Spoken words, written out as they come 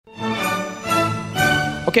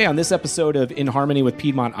Okay, on this episode of In Harmony with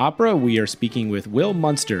Piedmont Opera, we are speaking with Will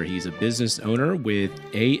Munster. He's a business owner with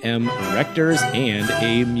AM Erectors and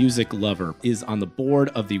a music lover. Is on the board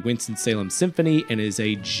of the Winston-Salem Symphony and is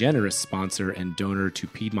a generous sponsor and donor to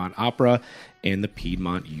Piedmont Opera and the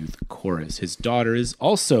Piedmont Youth Chorus. His daughter is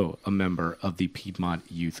also a member of the Piedmont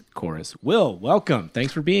Youth Chorus. Will, welcome.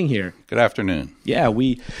 Thanks for being here. Good afternoon. Yeah,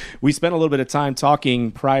 we spent a little bit of time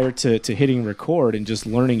talking prior to hitting record and just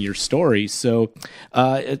learning your story. So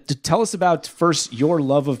to tell us about first your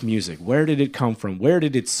love of music. Where did it come from? Where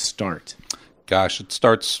did it start? Gosh, it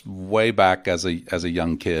starts way back as a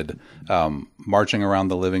young kid, marching around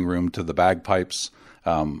the living room to the bagpipes.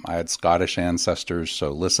 I had Scottish ancestors, so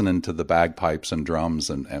listening to the bagpipes and drums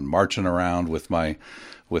and marching around with my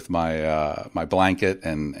blanket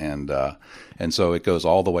and so it goes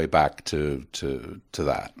all the way back to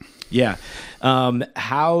that. Yeah.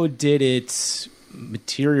 How did it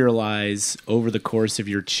materialize over the course of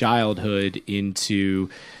your childhood into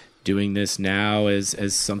doing this now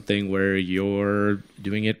as something where you're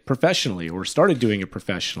doing it professionally or started doing it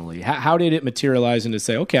professionally? How did it materialize into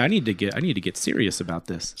say, okay, I need to get serious about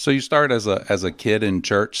this? So you start as a kid in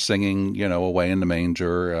church singing, Away in the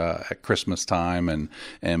Manger at Christmas time,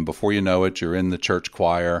 and before you know it, you're in the church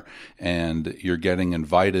choir and you're getting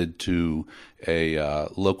invited to a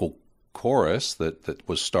local chorus that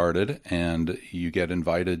was started, and you get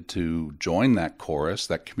invited to join that chorus,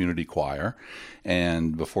 that community choir,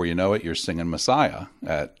 and before you know it, you're singing Messiah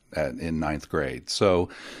in ninth grade. So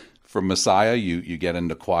from Messiah, you get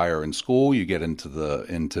into choir in school, you get into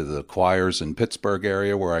the choirs in Pittsburgh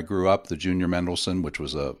area where I grew up, the Junior Mendelssohn, which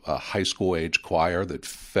was a high school age choir that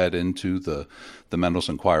fed into the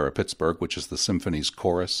Mendelssohn Choir of Pittsburgh, which is the symphony's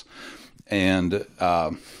chorus, and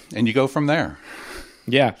you go from there.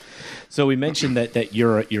 Yeah. So we mentioned that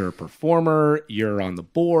you're a performer, you're on the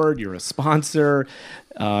board, you're a sponsor,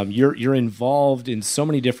 you're involved in so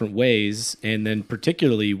many different ways, and then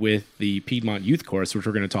particularly with the Piedmont Youth Chorus, which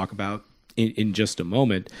we're going to talk about in just a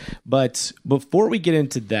moment. But before we get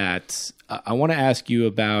into that, I want to ask you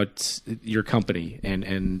about your company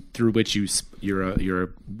and through which you're a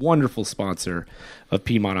wonderful sponsor of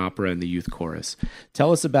Piedmont Opera and the Youth Chorus.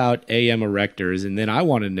 Tell us about AM Erectors, and then I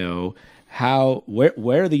want to know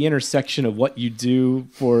where the intersection of what you do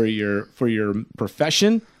for your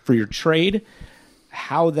profession, for your trade,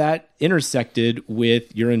 how that intersected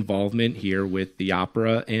with your involvement here with the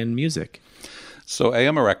opera and music. So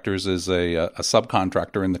AM Erectors is a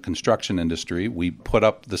subcontractor in the construction industry. We put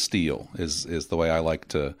up the steel is the way I like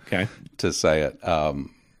to say it.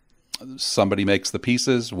 Somebody makes the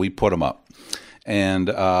pieces, we put them up. And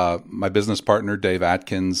my business partner, Dave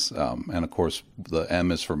Atkins, and of course the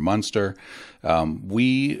M is for Munster,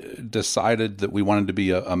 we decided that we wanted to be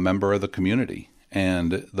a member of the community.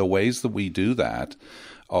 And the ways that we do that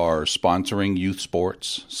are sponsoring youth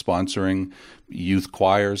sports, sponsoring youth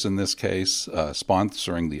choirs in this case,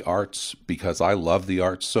 sponsoring the arts, because I love the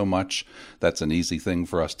arts so much. That's an easy thing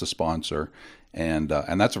for us to sponsor. And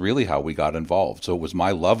that's really how we got involved. So it was my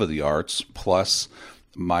love of the arts plus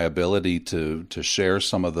my ability to share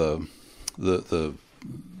some of the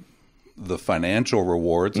financial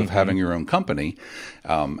rewards of having your own company,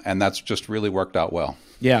 and that's just really worked out well.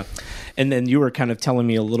 Yeah, and then you were kind of telling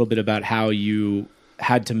me a little bit about how you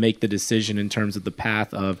had to make the decision in terms of the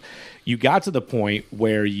path of you got to the point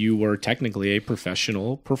where you were technically a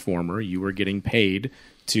professional performer, you were getting paid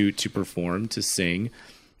to perform, to sing.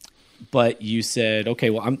 But you said, okay,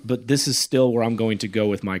 well, but this is still where I'm going to go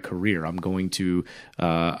with my career. I'm going to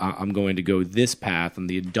go this path, and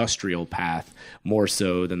the industrial path more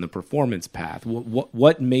so than the performance path.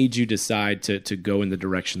 What made you decide to go in the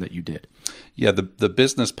direction that you did? Yeah, the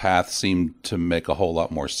business path seemed to make a whole lot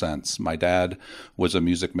more sense. My dad was a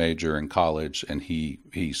music major in college, and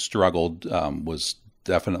he struggled, was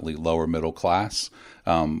definitely lower middle class.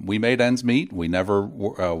 We made ends meet. We never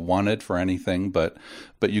wanted for anything, but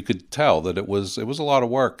you could tell that it was a lot of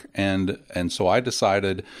work. And so I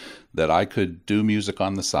decided that I could do music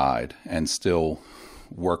on the side and still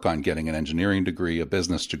work on getting an engineering degree, a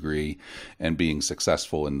business degree, and being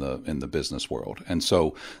successful in the business world. And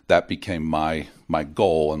so that became my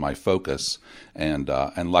goal and my focus. And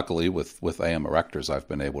luckily with AM Erectors, I've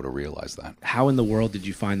been able to realize that. How in the world did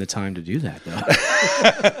you find the time to do that, though?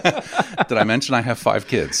 Did I mention I have 5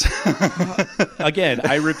 kids? Again,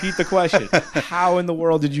 I repeat the question. How in the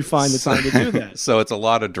world did you find the time to do that? So it's a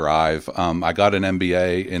lot of drive. I got an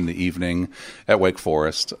MBA in the evening at Wake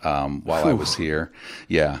Forest while I was here.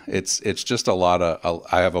 Yeah, it's just a lot of.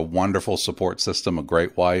 I have a wonderful support system, a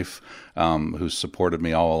great wife who's supported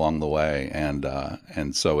me all along the way,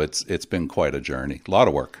 and so it's been quite a journey, a lot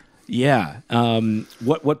of work. Yeah.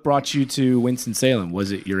 What brought you to Winston-Salem?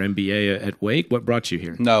 Was it your MBA at Wake? What brought you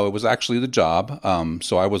here? No, it was actually the job.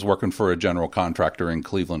 So I was working for a general contractor in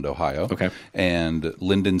Cleveland, Ohio. Okay. And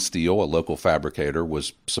Linden Steel, a local fabricator,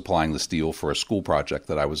 was supplying the steel for a school project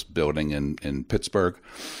that I was building in Pittsburgh.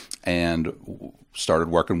 And started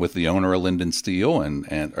working with the owner of Linden Steel and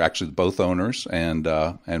actually both owners and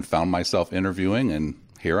found myself interviewing, and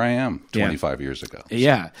here I am 25 years ago.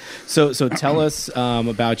 Yeah. So tell us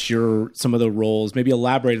about some of the roles, maybe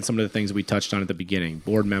elaborate on some of the things we touched on at the beginning: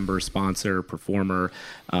 board member, sponsor, performer.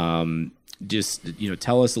 Just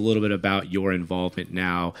tell us a little bit about your involvement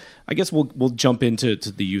now. I guess we'll jump into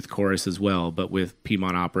the youth chorus as well, but with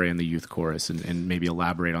Piedmont Opera and the youth chorus, and maybe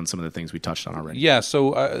elaborate on some of the things we touched on already. Yeah,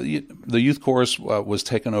 so the youth chorus was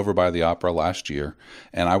taken over by the opera last year,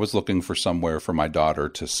 and I was looking for somewhere for my daughter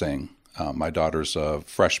to sing. My daughter's a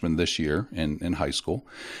freshman this year in high school,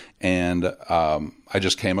 and I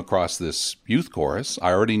just came across this youth chorus.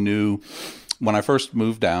 I already knew. When I first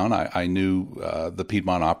moved down, I knew the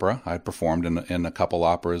Piedmont Opera. I performed in a couple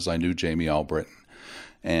operas. I knew Jamie Albritton,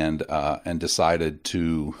 and decided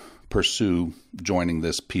to pursue joining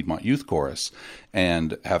this Piedmont Youth Chorus,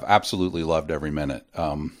 and have absolutely loved every minute.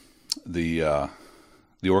 The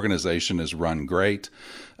organization is run great.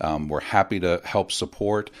 We're happy to help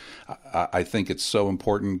support. I think it's so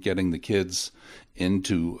important getting the kids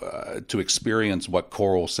into to experience what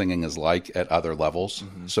choral singing is like at other levels.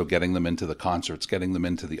 Mm-hmm. So getting them into the concerts, getting them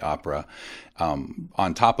into the opera,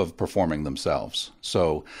 on top of performing themselves.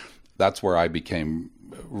 So that's where I became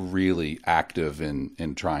really active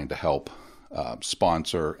in trying to help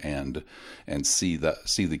sponsor and see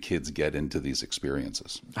the kids get into these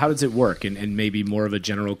experiences. How does it work? And maybe more of a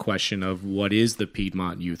general question of what is the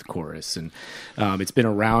Piedmont Youth Chorus? And it's been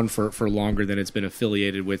around for longer than it's been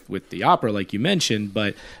affiliated with the opera, like you mentioned.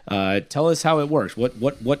 But tell us how it works.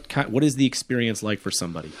 What is the experience like for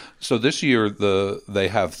somebody? So this year they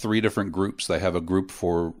have 3 different groups. They have a group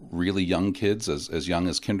for really young kids, as young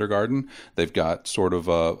as kindergarten. They've got sort of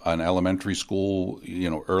an elementary school,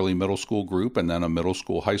 early middle school group, and then a middle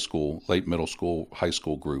school, high school, late middle school, high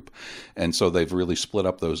school group. And so they've really split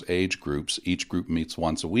up those age groups. Each group meets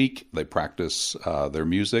once a week. They practice their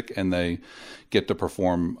music, and they get to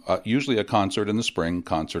perform usually a concert in the spring,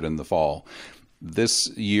 concert in the fall. This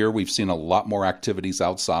year, we've seen a lot more activities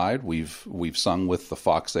outside. We've sung with the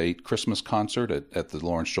Fox 8 Christmas concert at the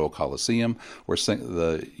Lawrence Joel Coliseum.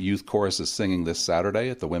 The youth chorus is singing this Saturday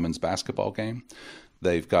at the women's basketball game.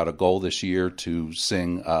 They've got a goal this year to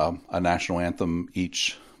sing a national anthem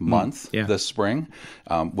each month this spring,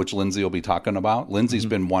 which Lindsay will be talking about. Lindsay's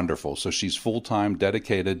been wonderful. So she's full-time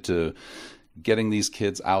dedicated to getting these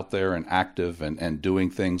kids out there and active and doing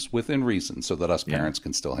things within reason so that us parents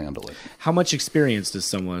can still handle it. How much experience does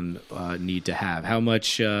someone need to have? How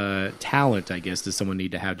much talent, I guess, does someone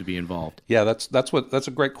need to have to be involved? Yeah, that's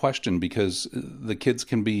a great question, because the kids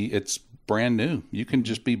it's brand new. You can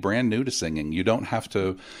just be brand new to singing. You don't have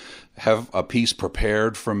to have a piece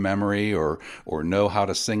prepared from memory or know how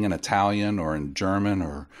to sing in Italian or in German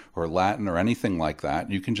or Latin or anything like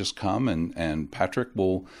that. You can just come and Patrick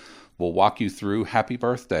will walk you through Happy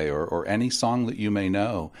Birthday or any song that you may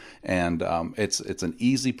know. And it's an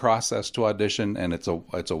easy process to audition, and it's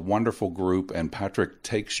a wonderful group, and Patrick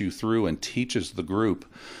takes you through and teaches the group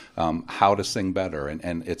how to sing better.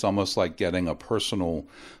 And it's almost like getting a personal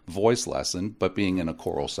voice lesson, but being in a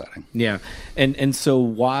choral setting. Yeah. And so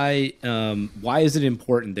why is it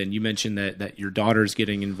important then? You mentioned that your daughter's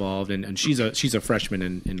getting involved, and she's a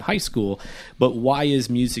freshman in high school, but why is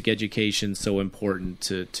music education so important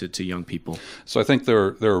to young people? So I think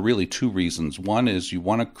there are really 2 reasons. One is you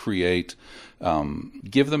want to create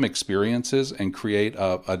give them experiences and create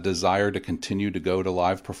a desire to continue to go to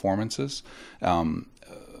live performances.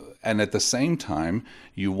 And at the same time,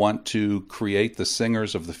 you want to create the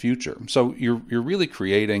singers of the future. So you're really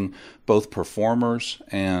creating both performers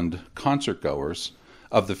and concert goers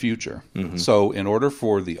of the future. Mm-hmm. So in order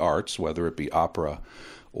for the arts, whether it be opera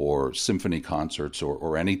or symphony concerts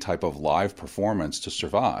or any type of live performance to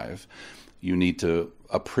survive, you need to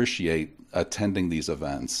appreciate attending these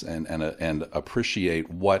events and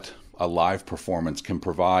appreciate what a live performance can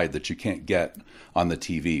provide that you can't get on the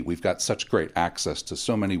TV. We've got such great access to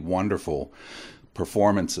so many wonderful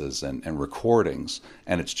performances and recordings,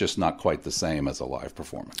 and it's just not quite the same as a live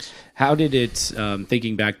performance. How did it,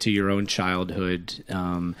 thinking back to your own childhood,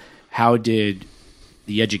 how did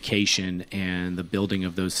the education and the building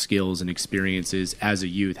of those skills and experiences as a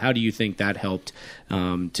youth, how do you think that helped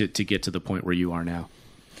to get to the point where you are now?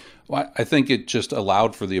 Well, I think it just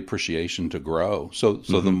allowed for the appreciation to grow. So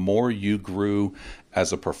the more you grew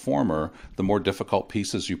as a performer, the more difficult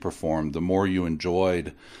pieces you performed, the more you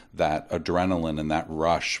enjoyed that adrenaline and that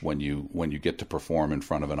rush when you get to perform in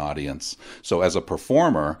front of an audience. So as a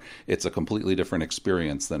performer, it's a completely different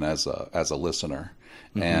experience than as a listener,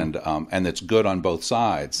 and it's good on both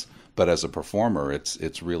sides. But as a performer,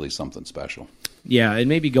 it's really something special. Yeah, and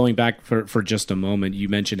maybe going back for just a moment, you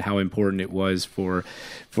mentioned how important it was for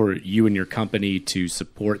you and your company to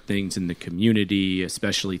support things in the community,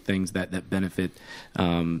 especially things that benefit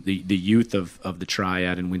the youth of the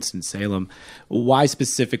Triad in Winston-Salem. Why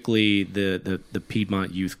specifically the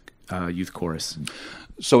Piedmont Youth Chorus?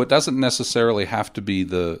 So it doesn't necessarily have to be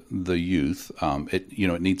the youth.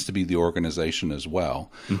 It needs to be the organization as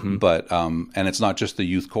well. But and it's not just the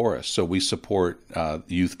youth chorus. So we support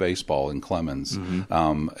youth baseball in Clemens.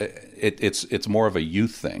 It's more of a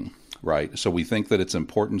youth thing, right? So we think that it's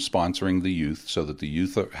important sponsoring the youth so that the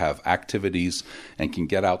youth have activities and can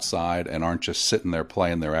get outside and aren't just sitting there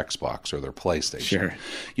playing their Xbox or their PlayStation. Sure.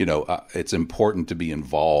 It's important to be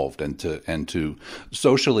involved and to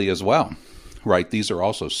socially as well. Right, these are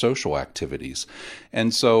also social activities,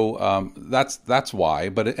 and so that's why.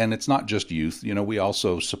 But it's not just youth. We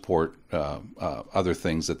also support other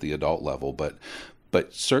things at the adult level.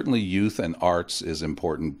 But certainly, youth and arts is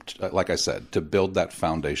important. Like I said, to build that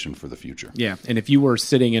foundation for the future. Yeah, and if you were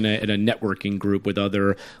sitting in a networking group with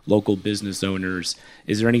other local business owners,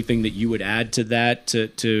 is there anything that you would add to that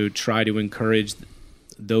to try to encourage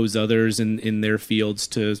those others in their fields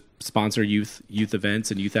to sponsor youth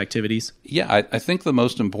events and youth activities? Yeah, I think the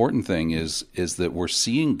most important thing is that we're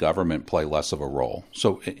seeing government play less of a role.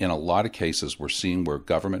 So in a lot of cases, we're seeing where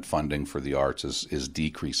government funding for the arts is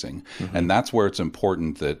decreasing. And that's where it's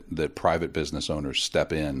important that private business owners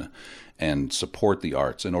step in and support the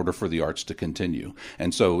arts in order for the arts to continue.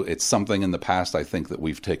 And so it's something in the past I think that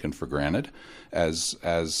we've taken for granted as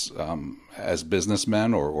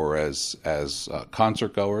businessmen or as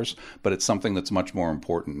concert goers, but it's something that's much more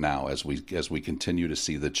important now as we continue to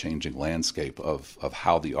see the changing landscape of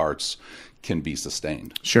how the arts can be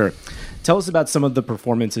sustained. Sure. Tell us about some of the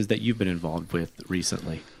performances that you've been involved with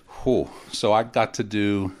recently. So I got to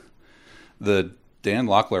do the Dan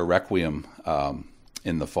Locklear Requiem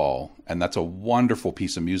in the fall, and that's a wonderful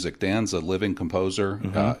piece of music. Dan's a living composer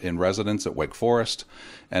in residence at Wake Forest,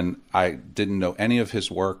 and I didn't know any of his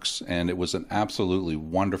works, and it was an absolutely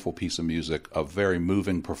wonderful piece of music, a very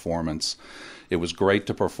moving performance. It was great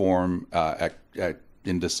to perform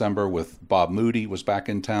in December with Bob Moody was back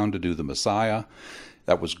in town to do The Messiah.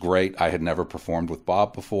 That was great. I had never performed with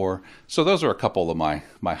Bob before. So those are a couple of my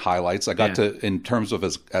highlights. I got to, in terms of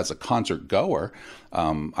as a concert goer,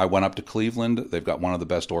 I went up to Cleveland. They've got one of the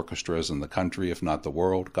best orchestras in the country, if not the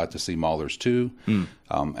world. Got to see Mahler's 2. And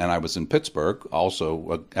I was in Pittsburgh,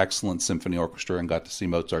 also an excellent symphony orchestra, and got to see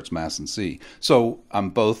Mozart's Mass in C. So I'm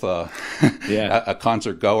both a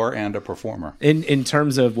concert goer and a performer. In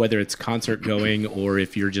terms of whether it's concert going or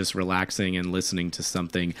if you're just relaxing and listening to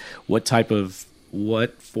something,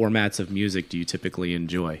 what formats of music do you typically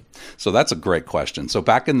enjoy? So that's a great question. So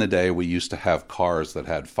back in the day, we used to have cars that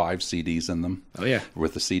had 5 CDs in them. Oh, yeah.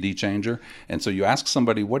 With the CD changer. And so you ask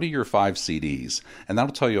somebody, what are your 5 CDs? And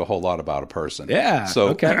that'll tell you a whole lot about a person. Yeah, so,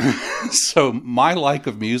 okay. So my like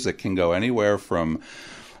of music can go anywhere from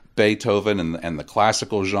Beethoven and the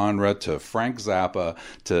classical genre to Frank Zappa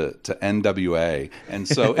to NWA. And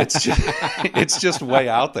so it's just way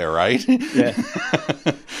out there, right? Yeah.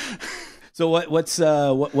 So what's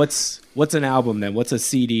an album then? What's a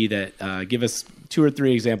CD that give us 2 or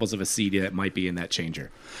 3 examples of a CD that might be in that changer?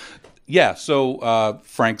 Yeah, so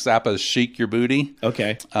Frank Zappa's "Chic Your Booty."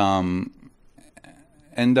 Okay.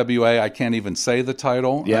 NWA, I can't even say the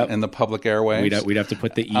title in the public airwaves. We'd have to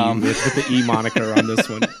put the E moniker on this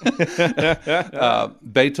one.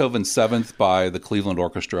 Beethoven's Seventh by the Cleveland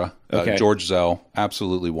Orchestra. Okay. George Zell,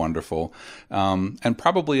 absolutely wonderful. And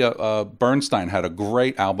probably Bernstein had a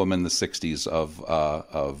great album in the 60s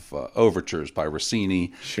of overtures by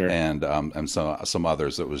Rossini. Sure. And some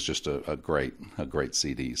others. It was just a great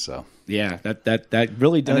CD. So. Yeah, that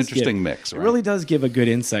really does an interesting mix. Right? It really does give a good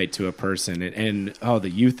insight to a person, and the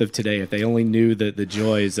youth of today, if they only knew the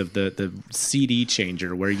joys of the CD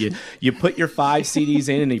changer, where you put your 5 CDs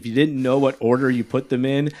in, and if you didn't know what order you put them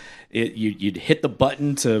in, you'd hit the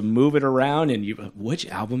button to move it around, and which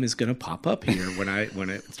album is going to pop up here when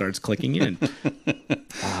it starts clicking in?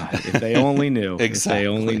 If they only knew. Exactly. If they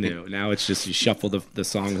only knew. Now it's just you shuffle the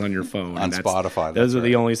songs on your phone. On Spotify. Those are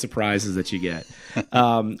the only surprises that you get.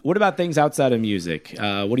 What about things outside of music?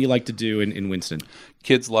 What do you like to do in Winston?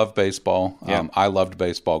 Kids love baseball. Yeah. I loved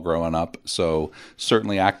baseball growing up, so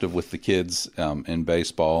certainly active with the kids in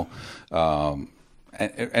baseball.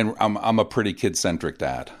 And I'm a pretty kid-centric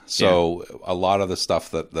dad, so a lot of the stuff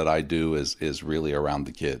that I do is really around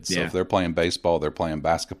the kids. So if they're playing baseball, they're playing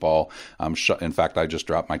basketball. In fact, I just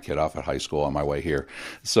dropped my kid off at high school on my way here,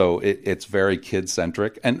 so it's very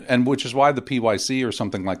kid-centric, and which is why the PYC or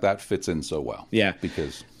something like that fits in so well. Yeah,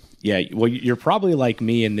 because. Yeah, well, you're probably like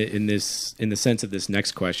me in the sense of this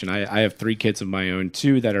next question. I have 3 kids of my own,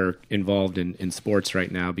 2 that are involved in sports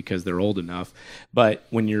right now because they're old enough. But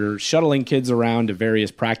when you're shuttling kids around to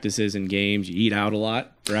various practices and games, you eat out a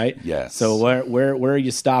lot, right? Yes. So where are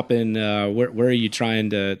you stopping? Where are you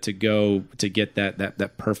trying to go to get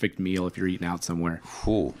that perfect meal if you're eating out somewhere?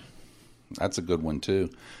 Ooh, that's a good one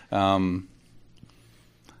too.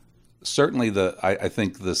 Certainly, I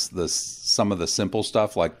think some of the simple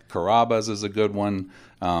stuff like Carrabba's is a good one,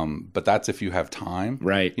 but that's if you have time,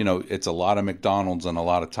 right? It's a lot of McDonald's and a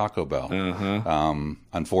lot of Taco Bell,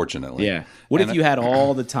 unfortunately. Yeah. What if you had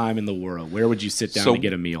all the time in the world? Where would you sit down to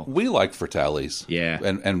get a meal? We like Fratelli's, yeah,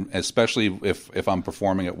 and especially if I'm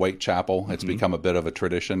performing at Wake Chapel, it's become a bit of a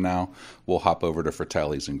tradition now. We'll hop over to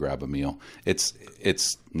Fratelli's and grab a meal.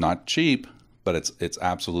 It's not cheap, but it's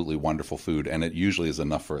absolutely wonderful food, and it usually is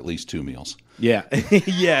enough for at least 2 meals. Yeah,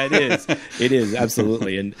 yeah, it is. It is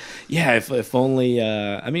absolutely, and yeah, if only.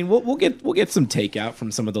 I mean, we'll get some takeout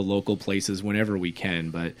from some of the local places whenever we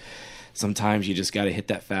can, but sometimes you just got to hit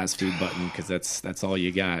that fast food button because that's all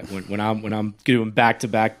you got. When I'm doing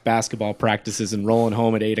back-to-back basketball practices and rolling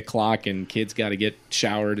home at 8:00, and kids got to get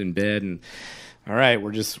showered in bed and. All right,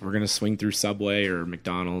 we're gonna swing through Subway or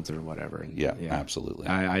McDonald's or whatever. Yeah, absolutely.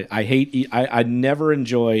 I hate. I never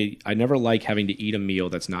like having to eat a meal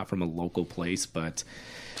that's not from a local place, but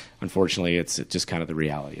unfortunately, it's just kind of the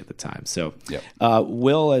reality at the time. So,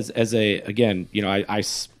 Will, as again,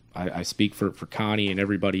 I speak for Connie and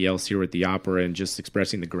everybody else here at the Opera, and just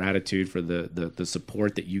expressing the gratitude for the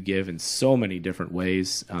support that you give in so many different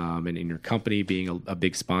ways, and in your company being a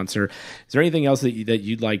big sponsor. Is there anything else that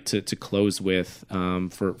you'd like to close with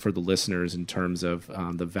for the listeners in terms of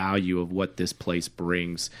the value of what this place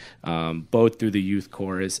brings, both through the youth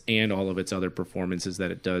chorus and all of its other performances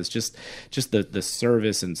that it does, just the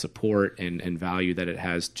service and support and value that it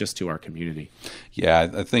has just to our community? Yeah,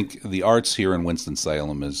 I think the arts here in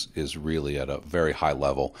Winston-Salem is really at a very high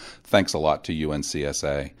level. Thanks a lot to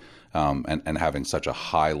UNCSA and having such a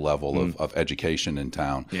high level of education in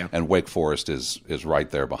town. Yeah. And Wake Forest is right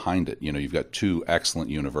there behind it. You've got 2 excellent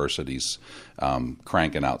universities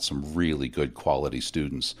cranking out some really good quality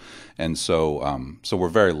students. And so we're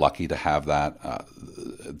very lucky to have that,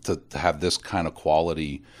 to have this kind of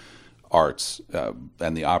quality arts,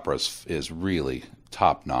 and the opera is really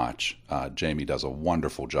top notch. Jamie does a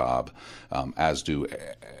wonderful job, as do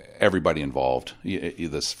everybody involved,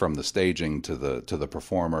 from the staging to the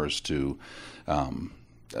performers to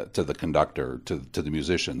the conductor to the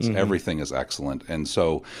musicians. Everything is excellent, and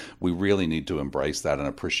so we really need to embrace that and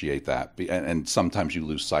appreciate that. And sometimes you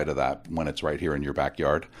lose sight of that when it's right here in your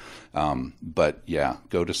backyard. But yeah,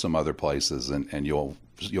 go to some other places, and you'll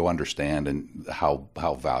understand and how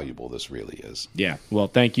valuable this really is. Yeah. Well,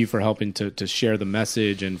 thank you for helping to share the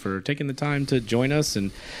message and for taking the time to join us,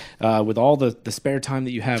 and with all the spare time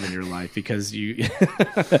that you have in your life, because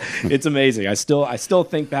it's amazing. I still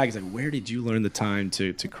think back, it's like, where did you learn the time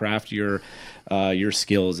to craft your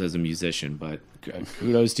skills as a musician? But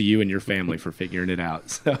kudos to you and your family for figuring it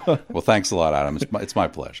out. So. Well, thanks a lot, Adam. It's my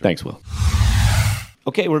pleasure. Thanks, Will.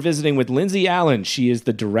 Okay, we're visiting with Lindsay Allen. She is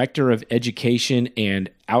the Director of Education and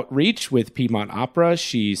Outreach with Piedmont Opera.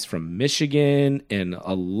 She's from Michigan, an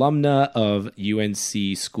alumna of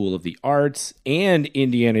UNC School of the Arts and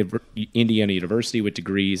Indiana University with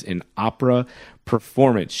degrees in opera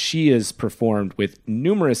performance. She has performed with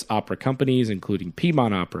numerous opera companies, including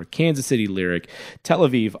Piedmont Opera, Kansas City Lyric, Tel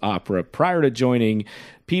Aviv Opera. Prior to joining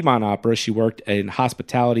Piedmont Opera, she worked in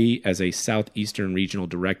hospitality as a Southeastern Regional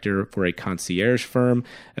Director for a concierge firm,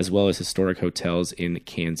 as well as historic hotels in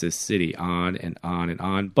Kansas City, on and on and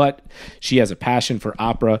on. But she has a passion for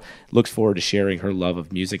opera, looks forward to sharing her love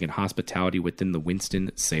of music and hospitality within the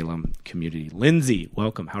Winston-Salem community. Lindsay,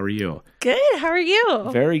 welcome. How are you? Good. How are you?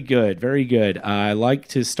 Very good. Very good. I like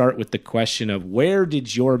to start with the question of, where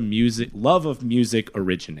did your love of music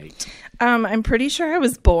originate? I'm pretty sure I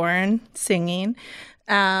was born singing.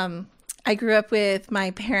 I grew up with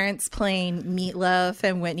my parents playing Meatloaf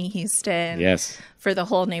and Whitney Houston for the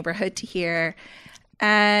whole neighborhood to hear.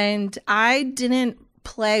 And I didn't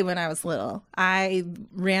play when I was little. I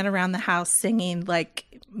ran around the house singing like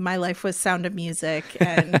my life was Sound of Music.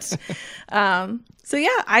 And so, yeah,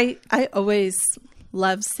 I always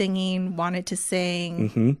loved singing, wanted to sing.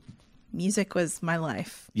 Mm-hmm. Music was my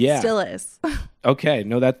life. Yeah. Still is. Okay.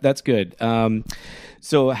 No, that's good.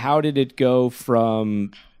 So how did it go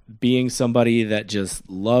from being somebody that just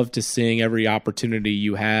loved to sing every opportunity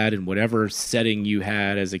you had and whatever setting you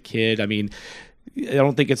had as a kid? I mean, I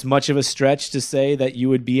don't think it's much of a stretch to say that you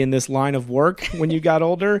would be in this line of work when you got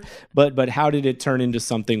older, but how did it turn into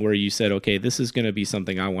something where you said, okay, this is going to be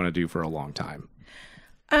something I want to do for a long time?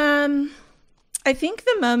 I think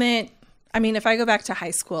the moment, I mean, if I go back to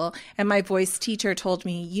high school and my voice teacher told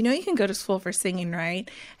me, you know, you can go to school for singing, right?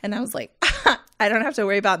 And I was like, I don't have to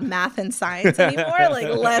worry about math and science anymore. Like,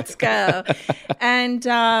 let's go. And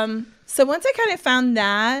so once I kind of found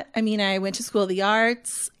that, I mean, I went to School of the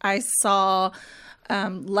Arts. I saw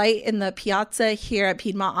light in the piazza here at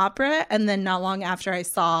Piedmont Opera. And then not long after, I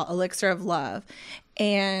saw Elixir of Love.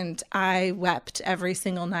 And I wept every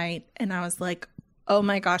single night. And I was like, oh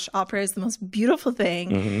my gosh, opera is the most beautiful thing.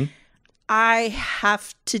 Mm-hmm. I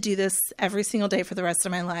have to do this every single day for the rest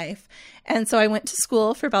of my life. And so I went to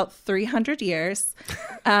school for about 300 years.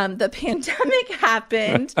 The pandemic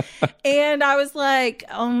happened and I was like,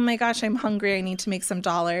 oh my gosh, I'm hungry. I need to make some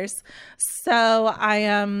dollars. So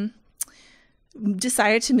I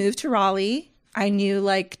decided to move to Raleigh. I knew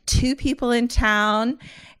like 2 people in town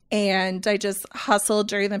and I just hustled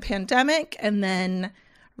during the pandemic and then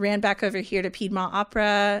ran back over here to Piedmont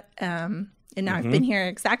Opera. And now I've been here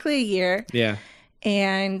exactly a year. Yeah.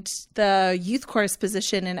 And the youth chorus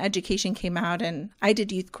position in education came out and I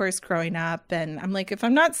did youth chorus growing up. And I'm like, if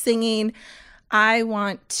I'm not singing, I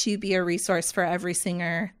want to be a resource for every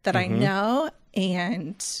singer that I know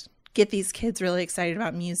and get these kids really excited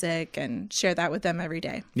about music and share that with them every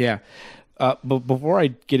day. Yeah. But before I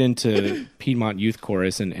get into Piedmont Youth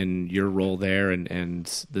Chorus and your role there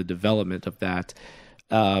and the development of that,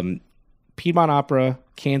 Piedmont Opera,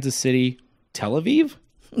 Kansas City, Tel Aviv?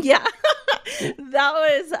 Yeah. That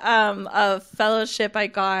was a fellowship I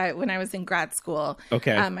got when I was in grad school.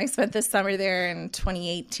 Okay. I spent the summer there in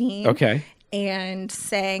 2018. Okay. And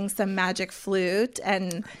sang some magic flute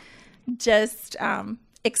and just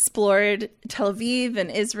explored Tel Aviv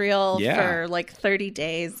and Israel for like 30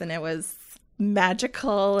 days. And it was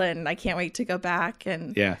magical and I can't wait to go back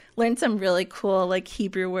and learn some really cool like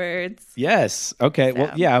Hebrew words. Yes. Okay. So.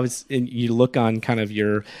 Well, yeah, you look on kind of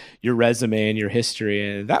your resume and your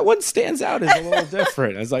history and that one stands out as a little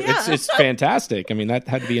different. I was like, it's fantastic. I mean, that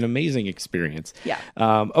had to be an amazing experience. Yeah.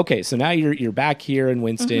 Okay. So now you're back here in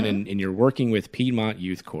Winston and you're working with Piedmont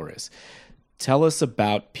Youth Chorus. Tell us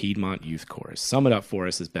about Piedmont Youth Chorus. Sum it up for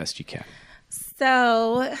us as best you can.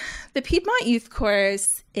 So the Piedmont Youth Chorus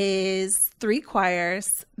is 3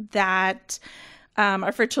 choirs that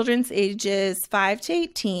are for children's ages 5 to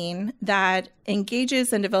 18 that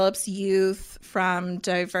engages and develops youth from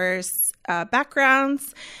diverse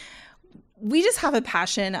backgrounds. We just have a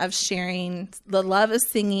passion of sharing the love of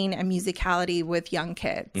singing and musicality with young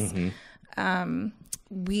kids. Mm-hmm.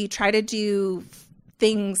 We try to do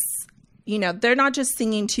things. You know, they're not just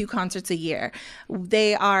singing 2 concerts a year.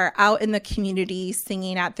 They are out in the community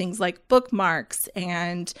singing at things like Bookmarks,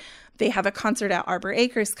 and they have a concert at Arbor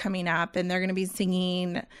Acres coming up, and they're going to be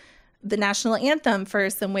singing the national anthem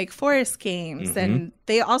for some Wake Forest games. Mm-hmm. And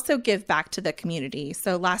they also give back to the community.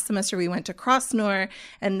 So last semester we went to Crossnor,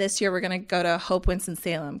 and this year we're going to go to Hope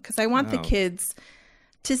Winston-Salem because I want the kids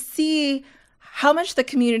to see how much the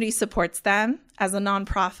community supports them as a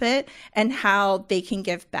nonprofit and how they can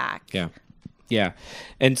give back. Yeah. Yeah.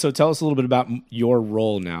 And so tell us a little bit about your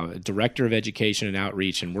role now, Director of Education and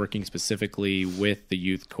Outreach and working specifically with the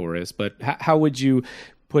Youth Chorus. But how would you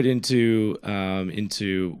put into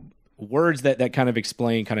words that kind of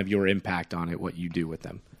explain kind of your impact on it, what you do with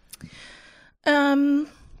them?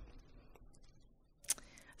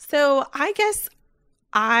 So I guess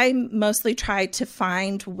I mostly try to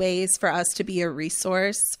find ways for us to be a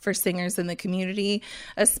resource for singers in the community,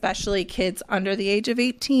 especially kids under the age of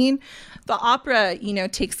 18. The opera,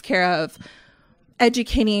 takes care of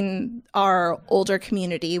educating our older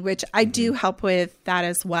community, which I do help with that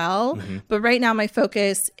as well. Mm-hmm. But right now my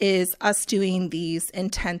focus is us doing these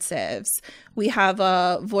intensives. We have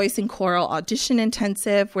a voice and choral audition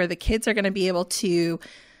intensive where the kids are going to be able to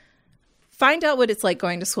find out what it's like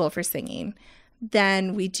going to school for singing.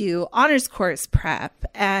 Then we do honors course prep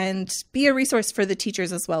and be a resource for the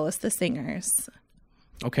teachers as well as the singers.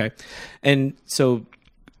 Okay. And so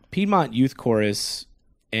Piedmont Youth Chorus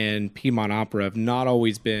and Piedmont Opera have not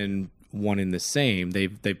always been one and the same.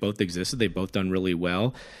 They've both existed. They've both done really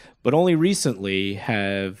well, but only recently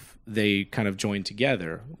have they kind of joined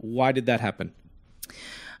together. Why did that happen?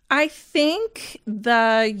 I think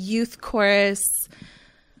the youth chorus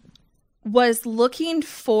was looking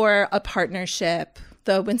for a partnership.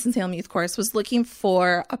 The Winston-Salem Youth Chorus was looking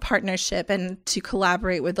for a partnership and to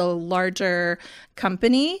collaborate with a larger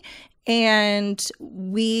company. And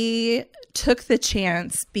we took the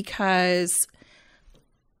chance because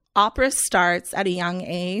opera starts at a young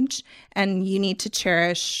age and you need to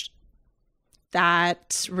cherish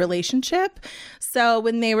that relationship. So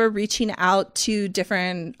when they were reaching out to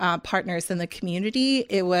different partners in the community,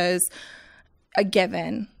 it was a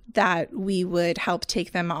given that we would help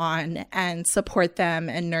take them on and support them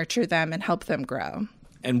and nurture them and help them grow.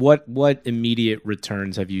 And what immediate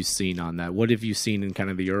returns have you seen on that? What have you seen in kind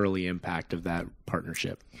of the early impact of that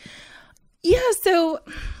partnership? Yeah, so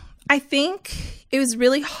I think it was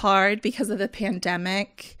really hard because of the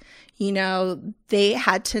pandemic. You know, they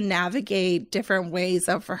had to navigate different ways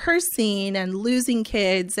of rehearsing and losing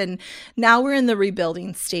kids. And now we're in the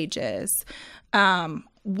rebuilding stages.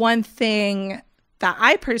 One thing that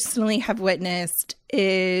I personally have witnessed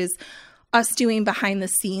is us doing behind the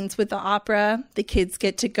scenes with the opera. The kids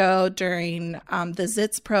get to go during the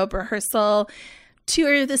Zitz probe rehearsal,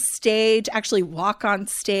 tour the stage, actually walk on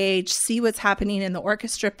stage, see what's happening in the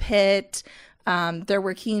orchestra pit.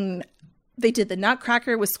 They did the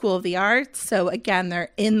Nutcracker with School of the Arts. So again,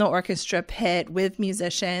 they're in the orchestra pit with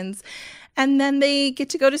musicians. And then they get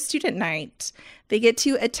to go to student night. They get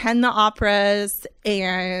to attend the operas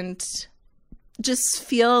and just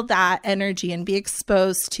feel that energy and be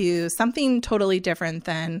exposed to something totally different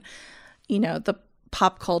than, you know, the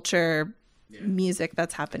pop culture music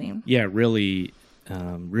that's happening. Yeah, really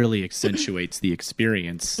accentuates the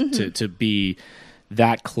experience to be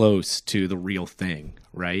that close to the real thing,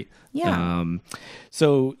 right? Yeah.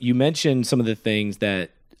 So you mentioned some of the things that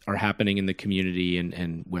are happening in the community,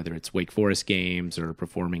 and whether it's Wake Forest games or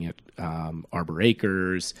performing at Arbor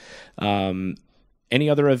Acres. Any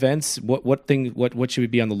other events? What should we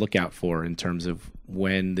be on the lookout for in terms of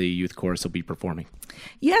when the youth chorus will be performing?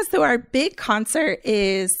 Yeah, so our big concert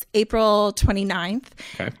is April 29th.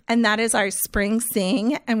 Okay. And that is our Spring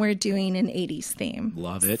Sing, and we're doing an 80s theme.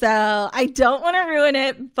 Love it. So I don't want to ruin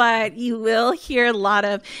it, but you will hear a lot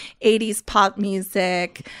of 80s pop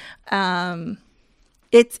music.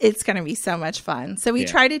 It's going to be so much fun. So we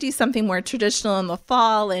try to do something more traditional in the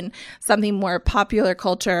fall and something more popular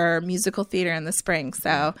culture, musical theater in the spring.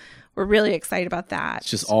 So we're really excited about that. It's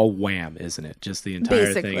just all Wham, isn't it? Just the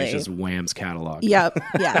entire thing is just Wham's catalog. Yep.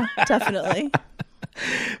 Yeah, definitely.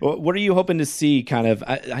 Well, what are you hoping to see kind of,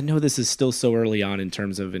 I know this is still so early on in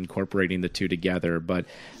terms of incorporating the two together, but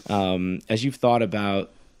as you've thought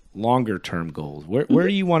about longer term goals, where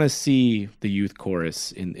do you want to see the youth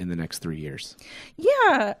chorus in the next 3 years?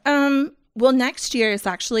 Yeah. Well, next year is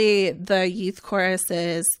actually the youth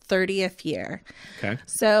chorus's 30th year. Okay.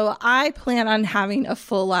 So I plan on having a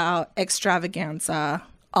full out extravaganza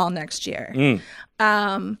all next year.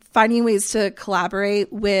 Finding ways to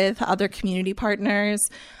collaborate with other community partners.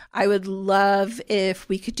 I would love if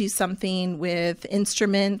we could do something with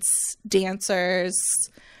instruments, dancers,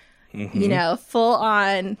 you know, full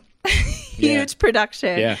on huge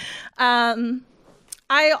production. Yeah.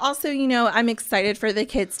 I also, you know, I'm excited for the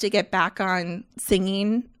kids to get back on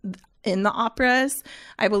singing in the operas.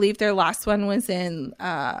 I believe their last one was in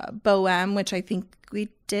Bohème, which I think we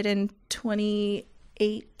did in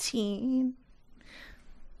 2018.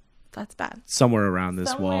 That's bad. Somewhere around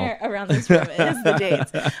this wall. Somewhere around this room is the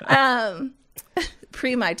dates.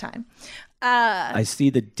 Pre my time. I see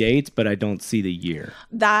the dates, but I don't see the year.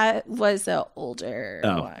 That was an older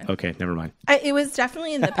one. Okay, never mind. It was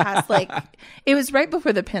definitely in the past, like it was right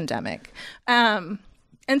before the pandemic. And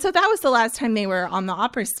so that was the last time they were on the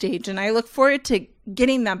opera stage, and I look forward to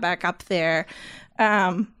getting them back up there.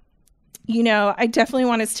 You know, I definitely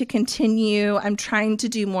want us to continue. I'm trying to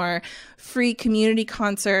do more free community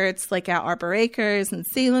concerts like at Arbor Acres and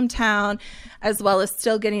Salem Town, as well as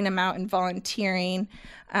still getting them out and volunteering.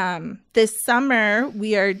 This summer,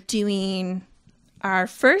 we are doing our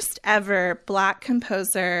first ever Black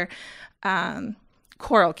composer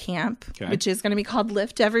choral camp, which is going to be called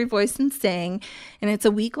Lift Every Voice and Sing. And it's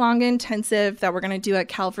a week-long intensive that we're going to do at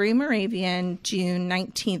Calvary Moravian, June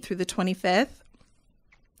 19th through the 25th.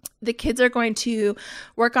 The kids are going to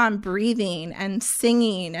work on breathing and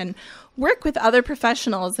singing and work with other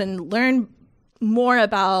professionals and learn more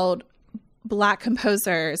about Black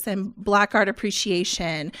composers and Black art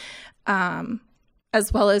appreciation.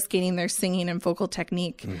 as well as gaining their singing and vocal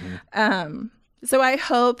technique. So I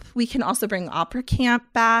hope we can also bring opera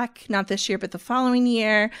camp back, not this year, but the following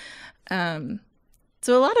year. So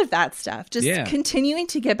a lot of that stuff, just continuing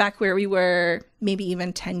to get back where we were maybe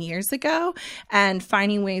even 10 years ago and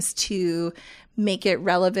finding ways to make it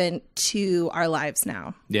relevant to our lives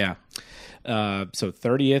now. Yeah. So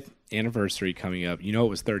 30th anniversary coming up. You know, it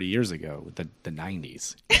was 30 years ago, the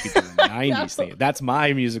 90s. The 90s thing. That's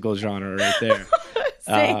my musical genre right there.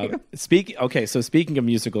 Speaking of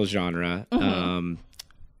musical genre,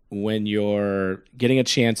 when you're getting a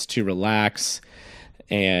chance to relax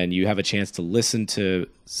and you have a chance to listen to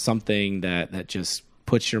something that just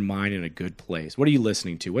puts your mind in a good place, what are you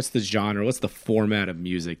listening to? What's the genre? What's the format of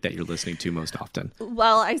music that you're listening to most often?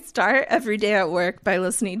 Well, I start every day at work by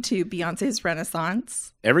listening to Beyonce's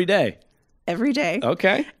Renaissance. Every day? Every day.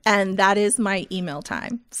 Okay. And that is my email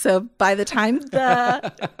time. So by the time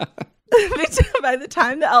the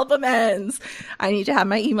album ends, I need to have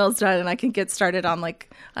my emails done and I can get started on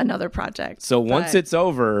like another project. So once it's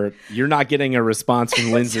over, you're not getting a response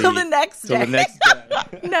from Lindsay until the next day.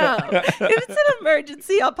 No, if it's an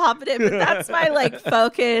emergency, I'll pop it in. But that's my like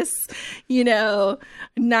focus. 9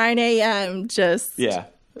 a.m. Just disco.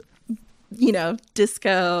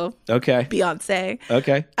 Okay. Beyonce.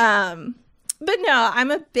 Okay. But no, I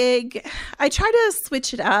try to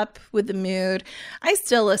switch it up with the mood. I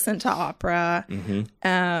still listen to opera.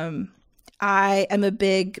 I am a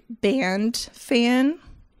big band fan.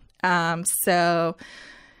 So,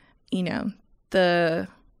 the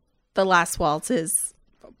Last Waltz is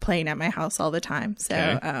playing at my house all the time.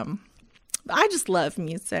 So, I just love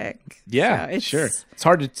music. Yeah, so sure.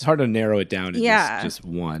 It's hard to narrow it down to just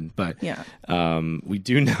one, but we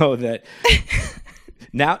do know that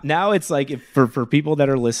now it's like for people that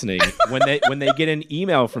are listening, when they get an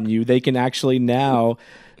email from you, they can actually now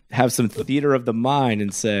have some theater of the mind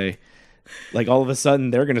and say, like, all of a sudden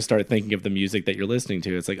they're going to start thinking of the music that you're listening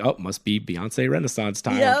to. It's like, oh, must be Beyonce Renaissance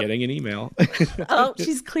time. I'm getting an email. Oh,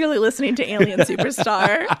 she's clearly listening to Alien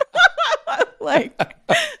Superstar.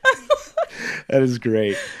 That is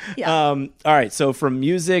great. Yeah. All right. So from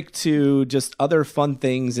music to just other fun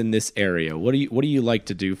things in this area, what do you like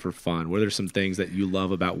to do for fun? What are some things that you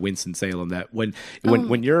love about Winston-Salem that when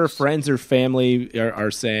your friends or family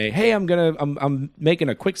are saying, hey, I'm making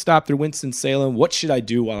a quick stop through Winston-Salem, what should I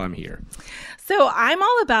do while I'm here? So I'm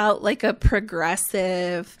all about like a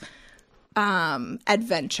progressive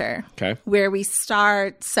adventure. Okay. Where we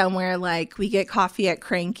start somewhere, like we get coffee at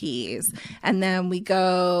Cranky's and then we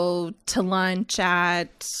go to lunch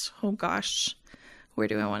at, where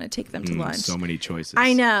do I want to take them to lunch? So many choices.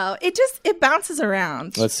 I know. It bounces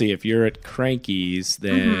around. Let's see. If you're at Cranky's,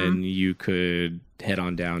 then you could head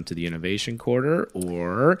on down to the Innovation Quarter,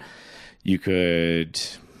 or you could...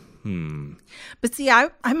 But see,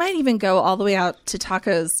 I might even go all the way out to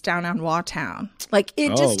tacos down on Wawtown. Like,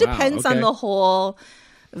 it just depends on the whole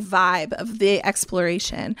vibe of the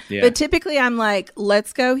exploration. Yeah. But typically I'm like,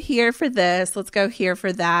 let's go here for this. Let's go here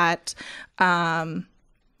for that. The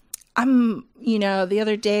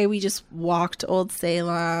other day we just walked Old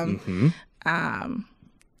Salem. And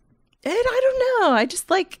I don't know.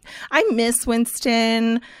 I miss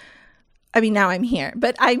Winston. I mean, now I'm here,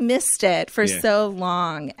 but I missed it for so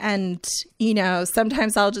long. And,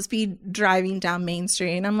 sometimes I'll just be driving down Main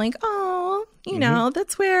Street and I'm like, oh,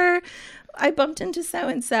 that's where I bumped into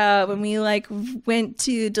so-and-so when we went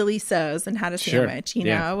to Deliso's and had a sandwich,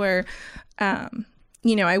 or,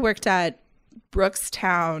 I worked at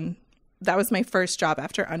Brookstown. That was my first job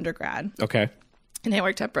after undergrad. Okay. And I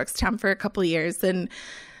worked at Brookstown for a couple of years. And,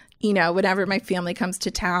 whenever my family comes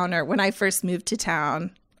to town, or when I first moved to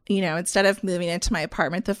town, instead of moving into my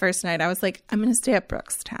apartment the first night, I was like, I'm going to stay at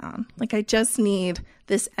Brookstown. Like, I just need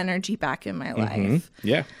this energy back in my life.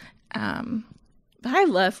 Yeah. But I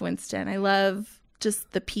love Winston. I love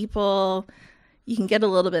just the people. You can get a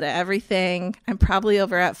little bit of everything. I'm probably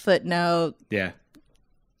over at Footnote. Yeah.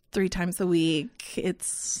 3 times a week.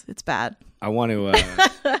 It's bad. I want to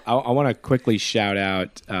I want to quickly shout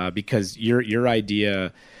out because your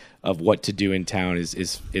idea of what to do in town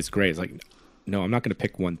is great. It's like, no, I'm not going to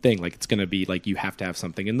pick one thing. Like, it's going to be like you have to have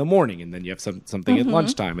something in the morning, and then you have something at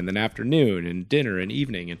lunchtime, and then afternoon, and dinner, and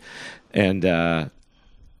evening, and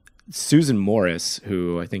Susan Morris,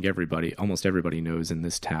 who I think almost everybody knows in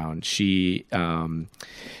this town, she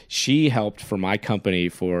helped for my company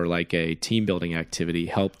for like a team building activity,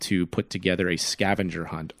 helped to put together a scavenger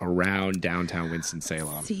hunt around downtown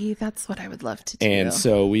Winston-Salem. See, that's what I would love to do. And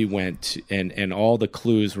so we went, and all the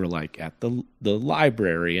clues were like at the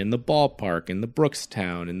library and the ballpark and the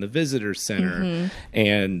Brookstown and the visitor center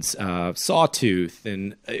and Sawtooth,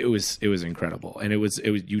 and it was incredible. And it was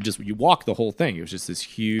you walk the whole thing. It was just this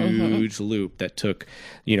huge loop that took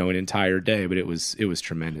an entire day, but it was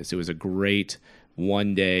tremendous. It was a great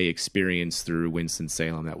one-day experience through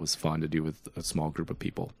Winston-Salem that was fun to do with a small group of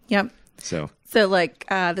people. Yep. So like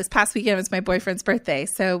this past weekend was my boyfriend's birthday.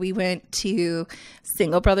 So we went to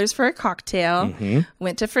Single Brothers for a cocktail,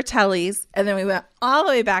 went to Fratelli's, and then we went all the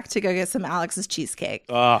way back to go get some Alex's cheesecake.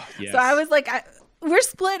 Oh, yes. So I was like, we're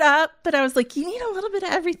split up, but I was like, you need a little bit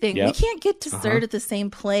of everything. Yep. We can't get dessert at the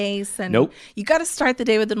same place. And Nope. You got to start the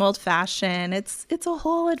day with an old fashioned. It's a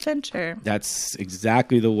whole adventure. That's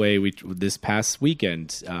exactly the way this past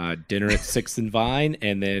weekend, dinner at Sixth and Vine,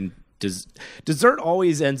 and then dessert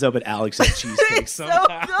always ends up at Alex's Cheesecake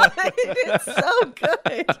somehow. It's so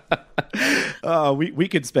good. We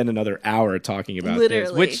could spend another hour talking about Literally.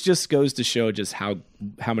 this, which just goes to show just how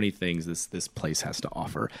many things this place has to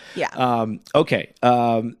offer. Yeah. Okay.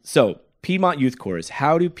 So Piedmont Youth Chorus,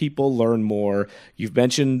 how do people learn more? You've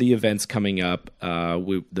mentioned the events coming up.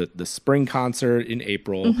 The spring concert in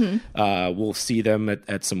April. We'll see them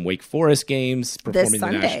at some Wake Forest games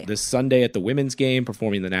performing this Sunday at the women's game,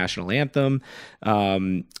 performing the national anthem.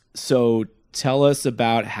 So tell us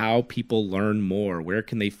about how people learn more. Where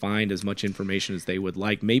can they find as much information as they would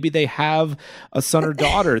like? Maybe they have a son or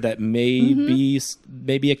daughter that may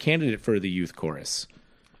be a candidate for the youth chorus.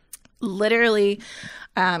 Literally,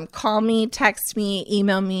 call me, text me,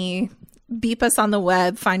 email me, beep us on the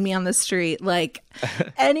web, find me on the street. Like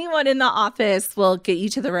anyone in the office will get you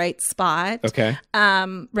to the right spot. Okay.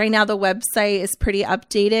 Right now, the website is pretty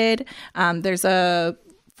updated. There's a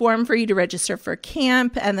form for you to register for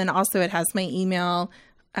camp, and then also it has my email.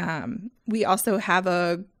 We also have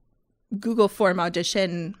a Google form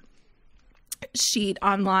audition sheet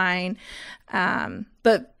online.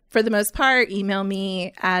 But for the most part, email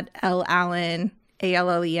me at lallen,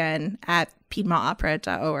 ALLEN, at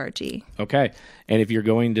piedmontopera.org. Okay. And if you're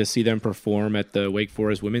going to see them perform at the Wake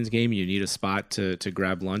Forest women's game, you need a spot to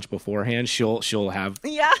grab lunch beforehand. She'll have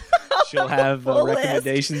she'll have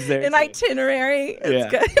recommendations there. An itinerary.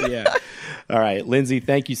 It's good. Yeah. All right. Lindsay,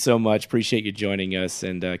 thank you so much. Appreciate you joining us,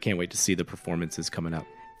 and can't wait to see the performances coming up.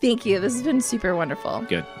 Thank you. This has been super wonderful.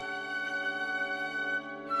 Good.